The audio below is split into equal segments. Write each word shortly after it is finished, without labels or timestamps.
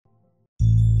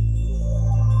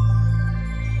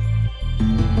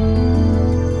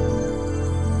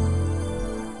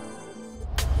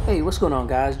What's going on,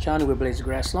 guys? Johnny with Blaze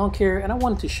Grass Lawn Care, and I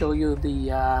wanted to show you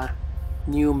the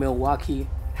new Milwaukee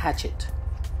hatchet.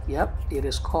 Yep, it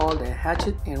is called a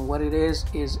hatchet, and what it is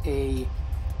a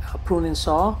pruning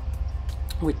saw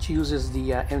which uses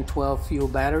the M12 fuel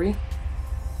battery.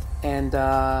 And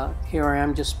here I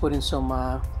am just putting some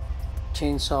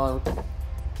chainsaw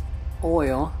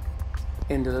oil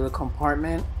in the little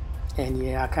compartment, and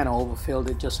yeah, I kind of overfilled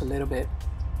it just a little bit.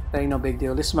 That ain't no big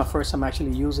deal. This is my first time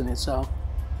actually using it, so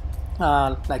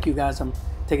like you guys, I'm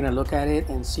taking a look at it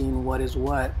and seeing what is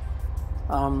what.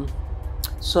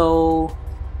 So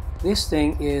this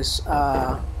thing is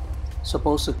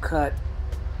supposed to cut,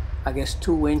 I guess,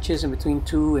 2 inches, in between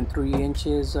 2 and 3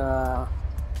 inches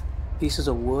pieces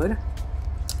of wood.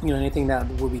 You know, anything that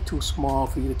would be too small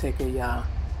for you to take a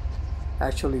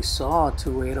actually saw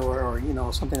to it, or you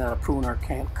know, something that a pruner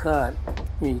can't cut,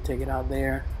 you take it out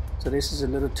there. So this is a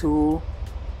little tool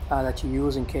that you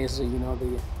use in case, you know,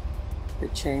 the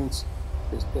chains,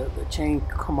 the chain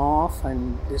come off,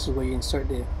 and this is where you insert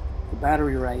the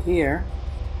battery right here.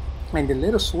 And the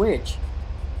little switch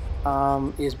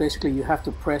is basically, you have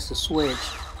to press the switch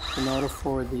in order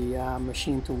for the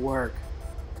machine to work.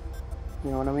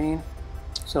 You know what I mean?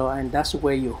 So, and that's the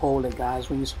way you hold it, guys,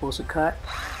 when you're supposed to cut.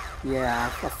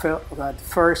 Yeah, I felt at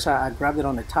first I grabbed it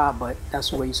on the top, but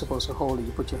that's the way you're supposed to hold it.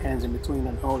 You put your hands in between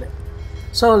and hold it.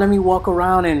 So let me walk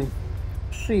around and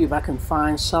see if I can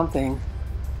find something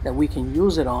that we can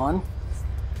use it on.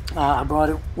 I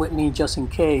brought it with me just in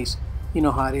case. You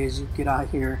know how it is, you get out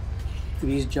here to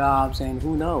these jobs and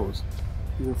who knows,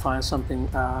 you can find something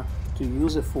to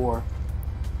use it for.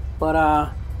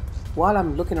 But while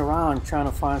I'm looking around trying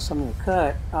to find something to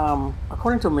cut,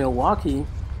 according to Milwaukee,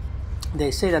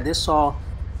 they say that this saw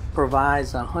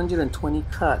provides 120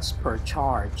 cuts per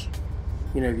charge.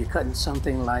 You know, if you're cutting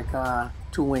something like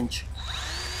 2-inch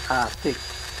thick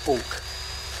oak.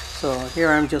 So here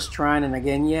I'm just trying, and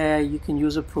again, yeah, you can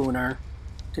use a pruner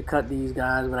to cut these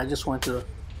guys, but I just want to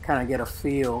kind of get a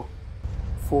feel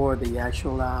for the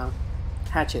actual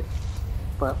hatchet.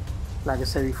 But like I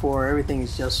said before, everything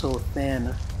is just so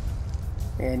thin,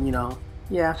 and you know,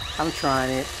 yeah, I'm trying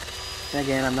it. And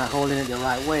again, I'm not holding it the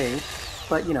right way,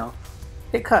 but you know,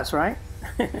 it cuts, right?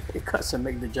 It cuts and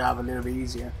make the job a little bit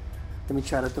easier. Let me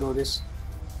try to throw this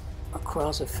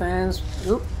across the fence.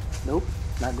 Oop, nope,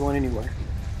 not going anywhere.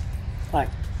 All right,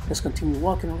 let's continue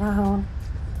walking around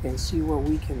and see what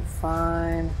we can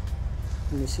find.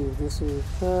 Let me see if this is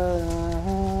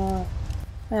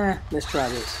let's try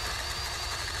this.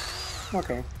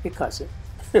 Okay, it cuts it.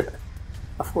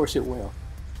 Of course it will.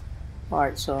 All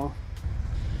right, so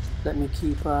let me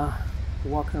keep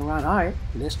walking around. All right,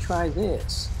 let's try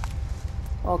this.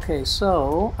 Okay,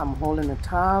 so I'm holding the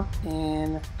top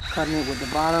and cutting it with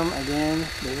the bottom. Again,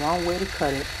 the wrong way to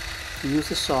cut it, to use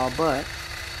the saw, but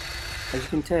as you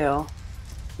can tell,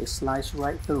 it sliced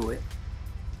right through it.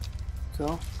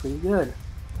 So, pretty good.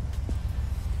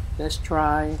 Let's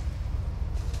try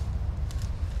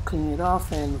cleaning it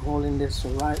off and holding this the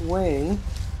right way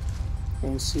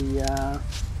and see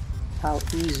how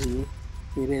easy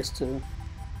it is to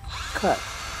cut.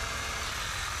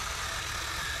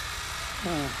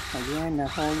 Again,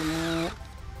 not holding it.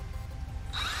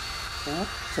 Okay.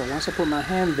 So once I put my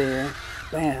hand there,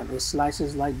 bam, it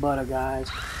slices like butter, guys.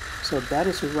 So that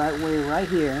is the right way right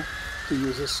here to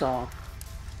use a saw.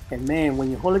 And man, when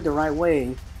you hold it the right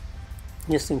way,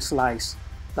 this thing slices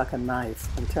like a knife.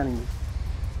 I'm telling you,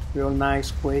 real nice,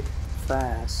 quick,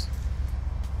 fast.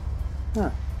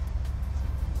 Huh.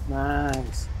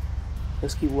 Nice.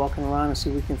 Let's keep walking around and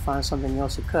see if we can find something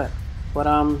else to cut. But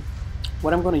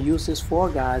what I'm going to use this for,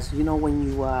 guys, you know, when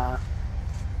you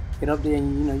get up there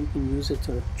and you know, you can use it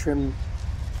to trim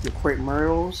your crepe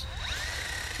myrtles,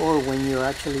 or when you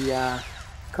actually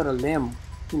cut a limb,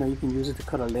 you know, you can use it to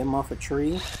cut a limb off a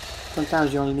tree.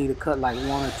 Sometimes you only need to cut like 1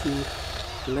 or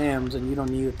 2 limbs, and you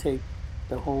don't need to take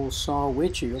the whole saw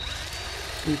with you.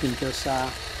 You can just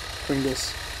bring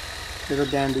this little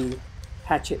dandy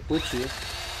hatchet with you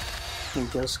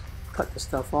and just cut the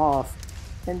stuff off,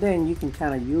 and then you can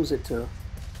kind of use it to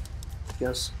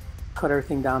just cut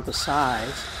everything down to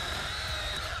size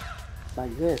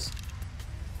like this.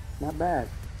 Not bad.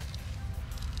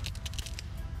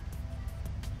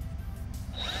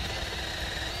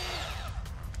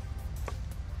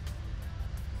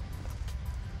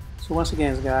 So once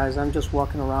again, guys, I'm just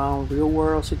walking around, real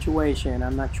world situation.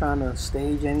 I'm not trying to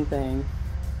stage anything.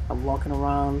 I'm walking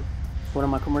around one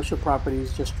of my commercial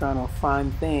properties, just trying to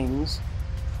find things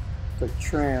to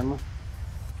trim,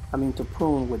 to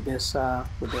prune with this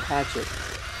with the hatchet.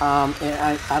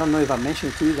 And I don't know if I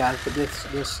mentioned it to you guys, but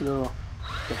this little,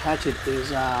 the hatchet is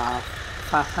 5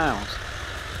 pounds.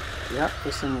 Yep,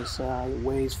 this thing is it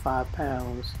weighs 5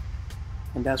 pounds,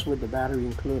 and that's with the battery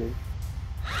included.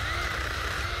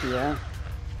 Yeah,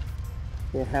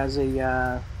 it has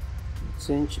a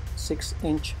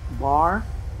 6-inch bar.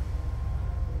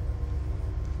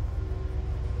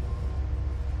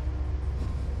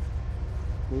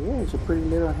 Yeah, it's a pretty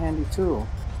little handy tool.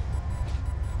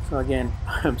 So again,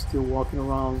 I'm still walking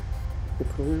around the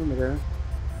perimeter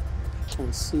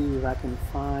and see if I can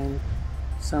find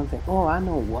something. Oh, I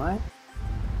know what.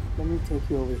 Let me take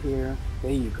you over here.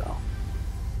 There you go.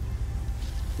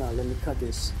 Now let me cut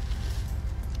this.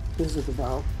 This is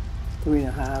about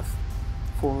 3.5,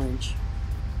 4-inch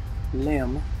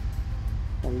limb,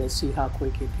 and let's see how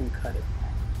quick it can cut it.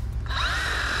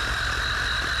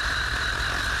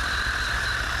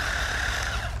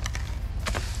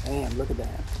 Damn, look at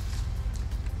that.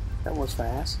 That was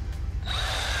fast.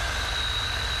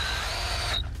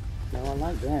 No, I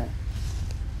like that.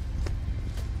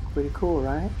 Pretty cool,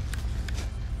 right?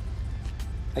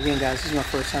 Again, guys, this is my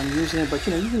first time using it, but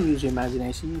you know, you can use your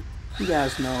imagination. You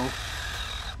guys know,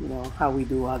 how we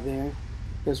do out there.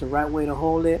 There's a right way to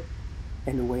hold it,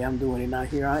 and the way I'm doing it. Now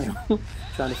here I am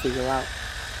trying to figure out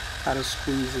how to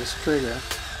squeeze this trigger.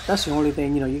 That's the only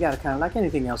thing, you gotta kind of, like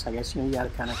anything else, I guess, you gotta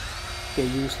kind of get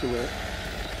used to it,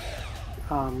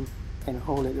 and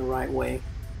hold it the right way.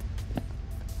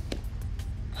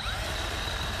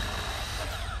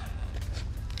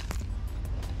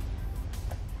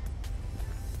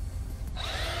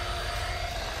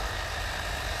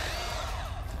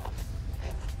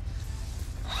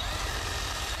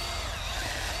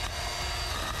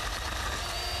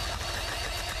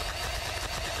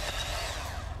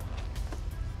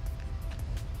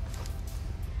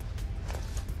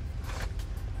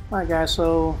 Alright guys,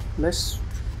 so let's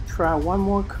try one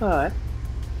more cut,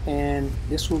 and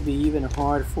this will be even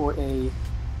hard for a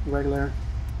regular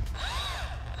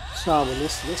saw, but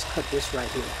let's cut this right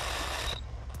here.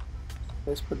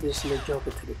 Let's put this little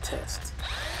joker to the test.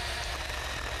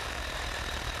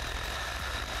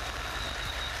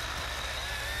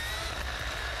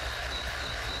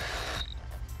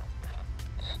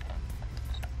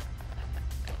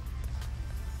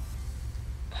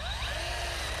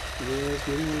 Yeah, it's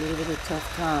giving me a little bit of a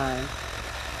tough time,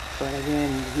 but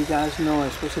again, you guys know,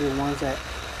 especially the ones that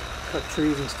cut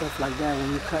trees and stuff like that,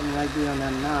 when you're cutting right there on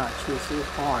that notch, it's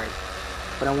hard.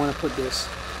 But I want to put this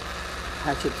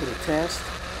hatchet to the test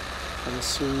and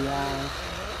see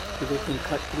if it can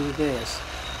cut through this.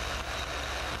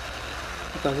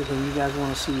 Because again, you guys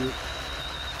want to see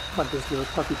what this little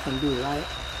puppy can do, right?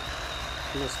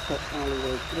 Let's cut all the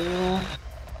way through.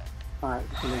 Alright,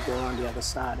 let me go on the other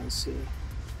side and see.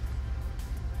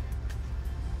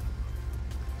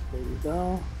 There you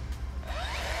go.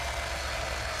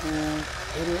 And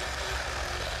hit it.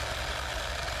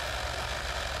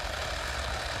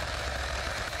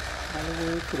 All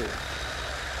the way through.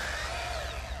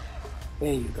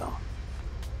 There you go.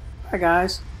 Alright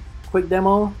guys, quick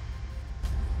demo.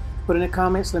 Put in the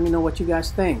comments, let me know what you guys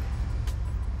think.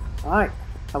 Alright,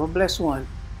 have a blessed one.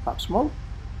 Pop Smoke.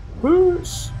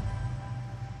 Peace.